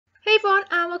Hey everyone,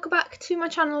 and welcome back to my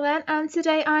channel then, and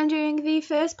today I'm doing the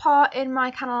first part in my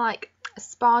kind of like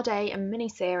spa day and mini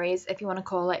series, if you want to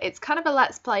call it. It's kind of a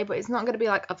let's play, but it's not going to be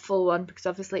like a full one because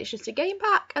obviously it's just a game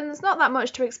pack and there's not that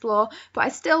much to explore, but I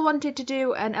still wanted to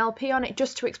do an LP on it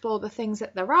just to explore the things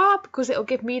that there are, because it'll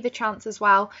give me the chance as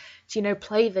well to, you know,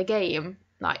 play the game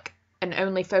like and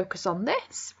only focus on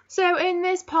this. So in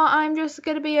this part I'm just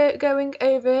going to be going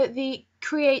over the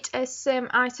create a sim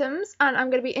items, and I'm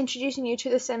going to be introducing you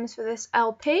to the sims for this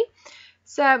LP.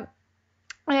 So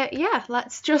yeah,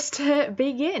 let's just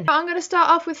begin. I'm going to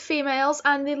start off with females,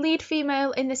 and the lead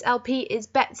female in this LP is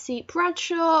Betsy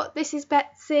Bradshaw. This is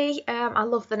Betsy. I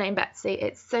love the name Betsy,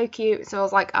 it's so cute, so I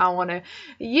was like, I want to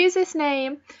use this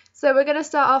name. So we're going to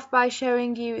start off by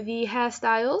showing you the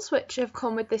hairstyles which have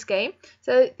come with this game.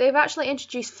 So they've actually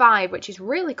introduced 5, which is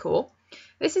really cool.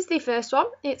 This is the first one.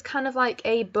 It's kind of like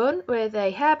a bun with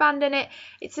a hairband in it.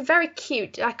 It's very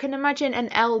cute. I can imagine an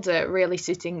elder really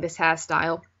suiting this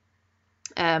hairstyle.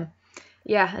 Yeah,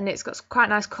 and it's got quite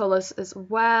nice colours as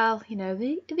well. You know,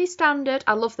 the standard.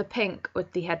 I love the pink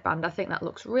with the headband. I think that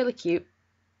looks really cute.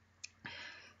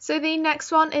 So the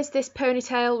next one is this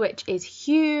ponytail, which is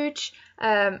huge.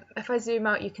 If I zoom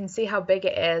out, you can see how big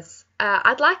it is.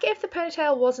 I'd like it if the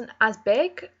ponytail wasn't as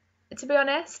big, to be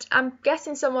honest. I'm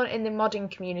guessing someone in the modding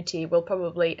community will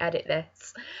probably edit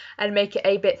this and make it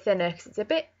a bit thinner because it's a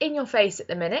bit in your face at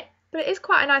the minute, but it is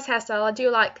quite a nice hairstyle. I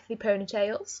do like the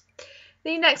ponytails.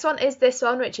 The next one is this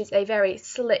one, which is a very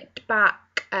slicked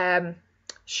back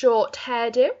short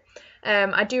hairdo.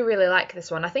 I do really like this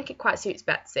one. I think it quite suits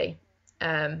Betsy.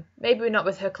 Maybe not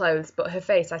with her clothes, but her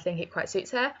face, I think it quite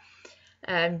suits her.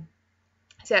 So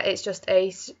yeah, it's just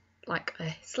a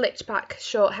slicked back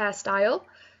short hairstyle.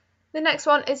 The next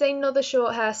one is another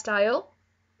short hairstyle,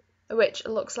 which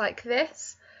looks like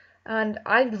this, and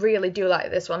I really do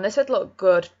like this one. This would look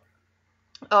good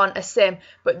on a sim,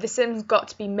 but the sim's got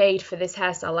to be made for this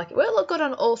hairstyle. Like, it will look good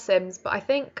on all sims, but I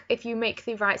think if you make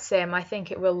the right sim, I think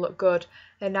it will look good.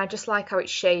 And I just like how it's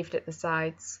shaved at the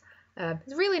sides.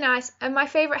 It's really nice, and my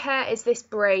favourite hair is this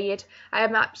braid. I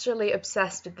am actually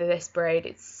obsessed with this braid.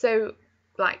 It's so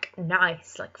like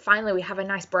nice, like finally we have a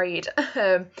nice braid.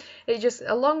 It's just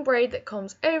a long braid that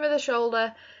comes over the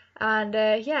shoulder, and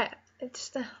yeah,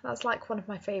 it's that's like one of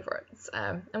my favourites.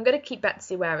 I'm going to keep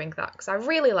Betsy wearing that because I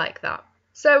really like that.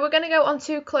 So we're going to go on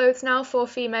to clothes now for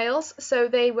females. So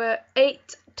they were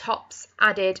 8 tops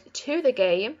added to the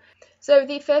game. So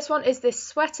the first one is this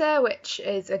sweater, which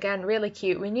is again really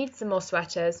cute. We need some more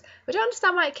sweaters. I don't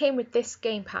understand why it came with this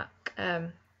game pack.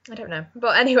 I don't know,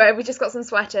 but anyway, we just got some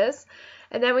sweaters.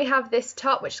 And then we have this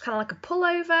top, which is kind of like a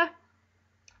pullover.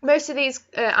 Most of these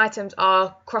items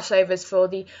are crossovers for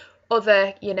the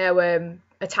other, you know,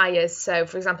 attires. So,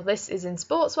 for example, this is in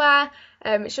sportswear.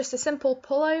 It's just a simple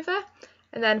pullover.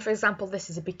 And then, for example, this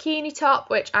is a bikini top,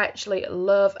 which I actually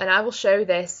love. And I will show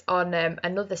this on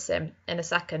another sim in a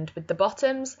second with the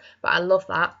bottoms, but I love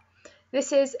that.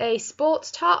 This is a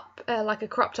sports top, like a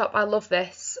crop top. I love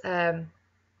this.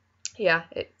 Yeah,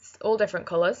 it's all different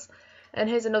colours. And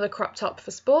here's another crop top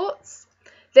for sports.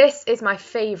 This is my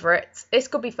favourite. This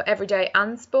could be for everyday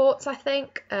and sports, I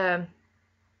think. And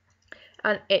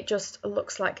it just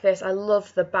looks like this. I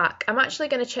love the back. I'm actually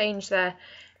going to change their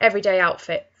everyday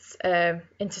outfits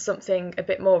into something a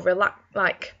bit more relaxed,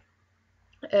 like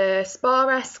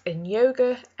spa-esque and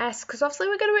yoga-esque, because obviously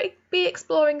we're going to be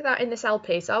exploring that in this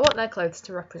LP, so I want their clothes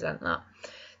to represent that.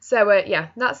 So yeah,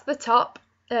 that's the top.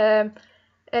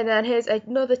 And then here's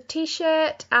another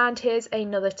t-shirt, and here's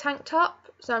another tank top.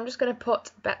 So I'm just going to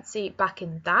put Betsy back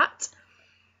in that.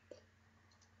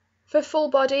 For full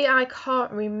body, I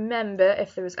can't remember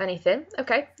if there was anything.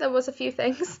 Okay, there was a few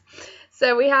things.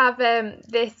 So we have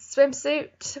this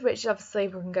swimsuit, which obviously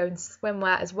we can go in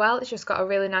swimwear as well. It's just got a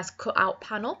really nice cut-out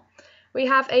panel. We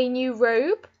have a new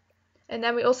robe. And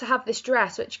then we also have this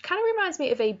dress, which kind of reminds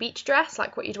me of a beach dress,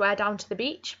 like what you'd wear down to the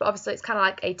beach. But obviously it's kind of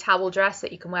like a towel dress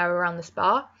that you can wear around the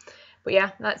spa. But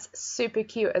yeah, that's super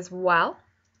cute as well.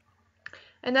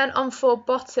 And then on for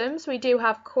bottoms, we do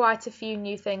have quite a few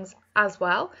new things as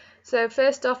well. So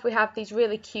first off, we have these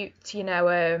really cute, you know,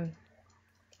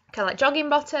 kind of like jogging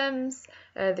bottoms.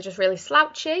 They're just really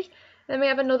slouchy. Then we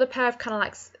have another pair of kind of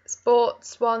like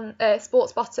sports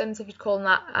bottoms, if you'd call them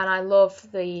that, and I love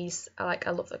these. I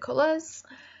love the colours.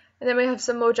 And then we have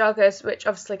some more joggers, which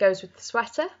obviously goes with the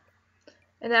sweater.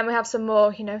 And then we have some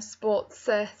more, you know, sports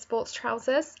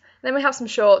trousers. And then we have some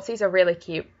shorts. These are really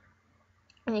cute,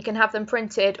 and you can have them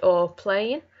printed or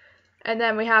plain. And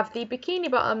then we have the bikini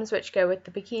bottoms, which go with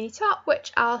the bikini top,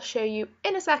 which I'll show you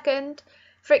in a second.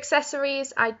 For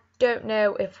accessories, I don't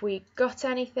know if we got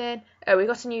anything. Oh, we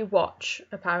got a new watch,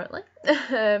 apparently.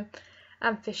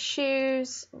 And for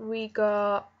shoes, we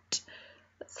got,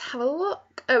 let's have a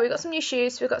look. Oh, we got some new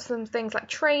shoes. We got some things like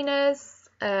trainers,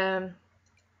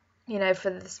 you know, for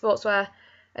the sportswear.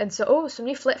 And so, oh, some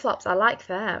new flip-flops. I like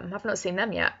them. I've not seen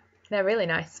them yet. They're really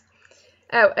nice.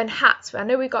 Oh, and hats. I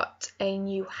know we got a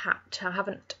new hat. I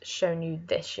haven't shown you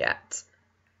this yet.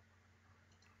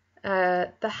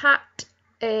 The hat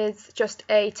is just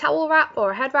a towel wrap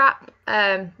or a head wrap.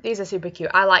 These are super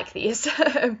cute. I like these.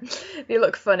 They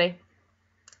look funny.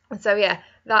 And so yeah,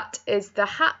 that is the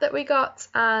hat that we got.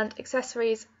 And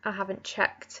accessories, I haven't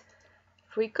checked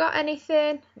if we got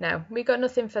anything. No, we got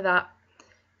nothing for that.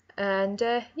 And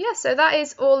yeah, so that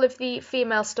is all of the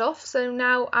female stuff. So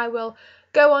now I will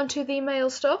go on to the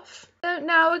male stuff. So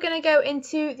now we're going to go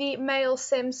into the male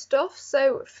sim stuff.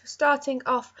 So starting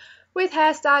off with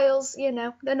hairstyles, you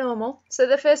know, they're normal. So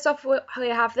the first off, we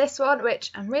have this one,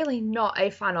 which I'm really not a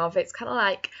fan of. It's kind of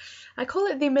like, I call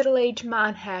it the middle-aged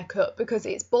man haircut because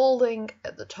it's balding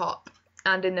at the top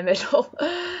and in the middle.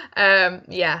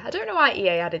 Yeah, I don't know why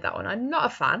EA added that one. I'm not a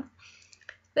fan.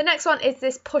 The next one is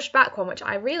this pushback one, which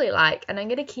I really like, and I'm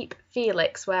going to keep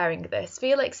Felix wearing this.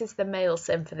 Felix is the male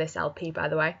sim for this LP, by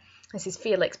the way. This is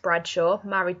Felix Bradshaw,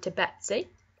 married to Betsy.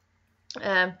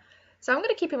 So I'm going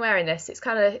to keep him wearing this.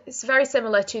 It's very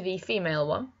similar to the female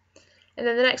one. And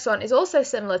then the next one is also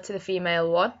similar to the female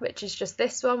one, which is just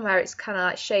this one, where it's kind of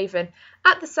like shaven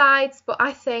at the sides, but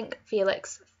I think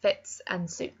Felix fits and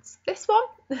suits this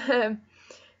one.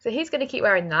 So he's going to keep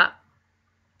wearing that.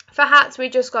 For hats, we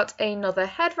just got another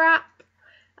head wrap,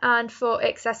 and for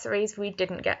accessories, we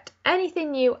didn't get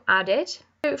anything new added.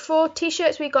 So for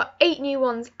t-shirts, we got 8 new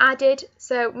ones added,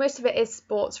 so most of it is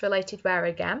sports related wear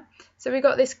again. So we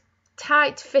got this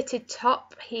tight fitted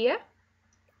top here,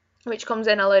 which comes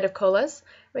in a load of colours.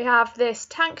 We have this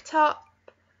tank top,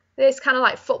 this kind of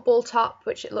like football top,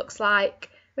 which it looks like.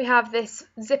 We have this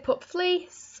zip up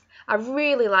fleece. I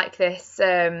really like this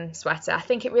sweater. I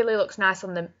think it really looks nice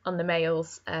on the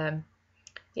males.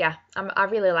 Yeah, I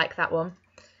really like that one.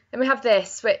 Then we have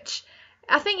this, which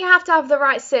I think you have to have the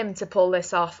right sim to pull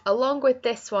this off, along with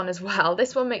this one as well.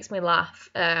 This one makes me laugh.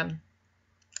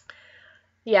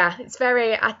 Yeah, it's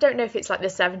very, I don't know if it's like the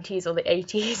 70s or the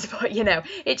 80s, but you know,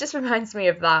 it just reminds me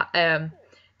of that,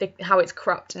 how it's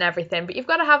cropped and everything. But you've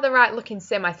got to have the right looking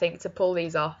sim, I think, to pull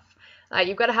these off. Like,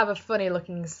 you've got to have a funny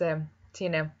looking sim to, you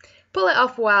know, pull it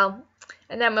off well.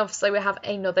 And then obviously we have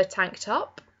another tank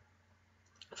top.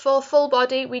 For full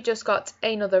body, we just got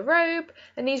another robe,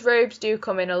 and these robes do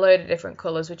come in a load of different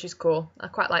colours, which is cool. I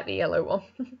quite like the yellow one.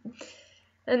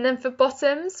 And then for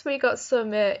bottoms, we got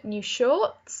some new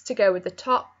shorts to go with the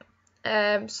top,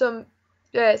 some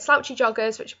slouchy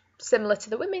joggers, which are similar to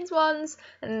the women's ones,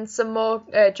 and some more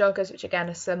joggers, which again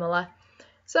are similar.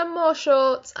 Some more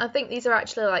shorts. I think these are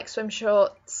actually like swim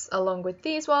shorts along with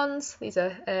these ones. These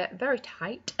are very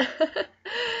tight.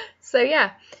 So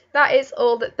yeah, that is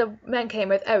all that the men came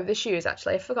with. Oh, the shoes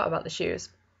actually. I forgot about the shoes.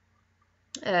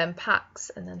 Packs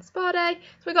and then spa day.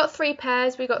 So we got 3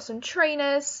 pairs. We got some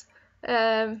trainers.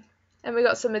 And we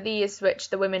got some of these which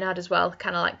the women had as well,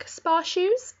 kind of like spa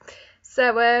shoes.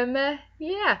 So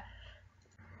yeah.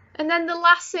 And then the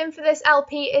last sim for this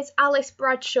LP is Alice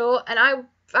Bradshaw, and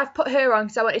I've put her on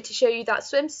because I wanted to show you that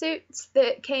swimsuit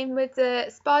that came with the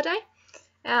spa day,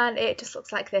 and it just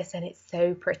looks like this, and it's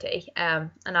so pretty.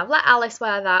 And I've let Alice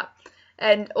wear that,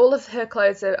 and all of her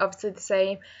clothes are obviously the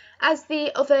same as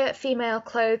the other female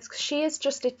clothes because she is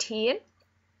just a teen.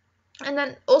 And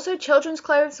then also children's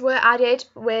clothes were added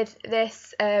with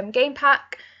this game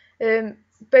pack.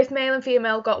 Both male and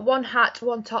female got 1 hat,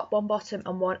 1 top, 1 bottom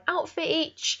and 1 outfit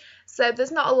each. So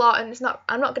there's not a lot, and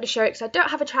I'm not going to show it because I don't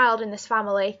have a child in this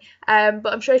family. But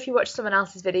I'm sure if you watch someone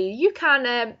else's video, you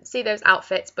can see those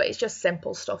outfits, but it's just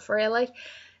simple stuff really.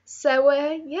 So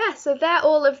yeah, so they're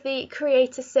all of the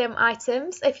Creator Sim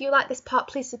items. If you like this part,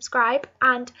 please subscribe,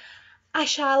 and I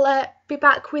shall be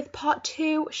back with part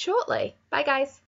 2 shortly. Bye guys.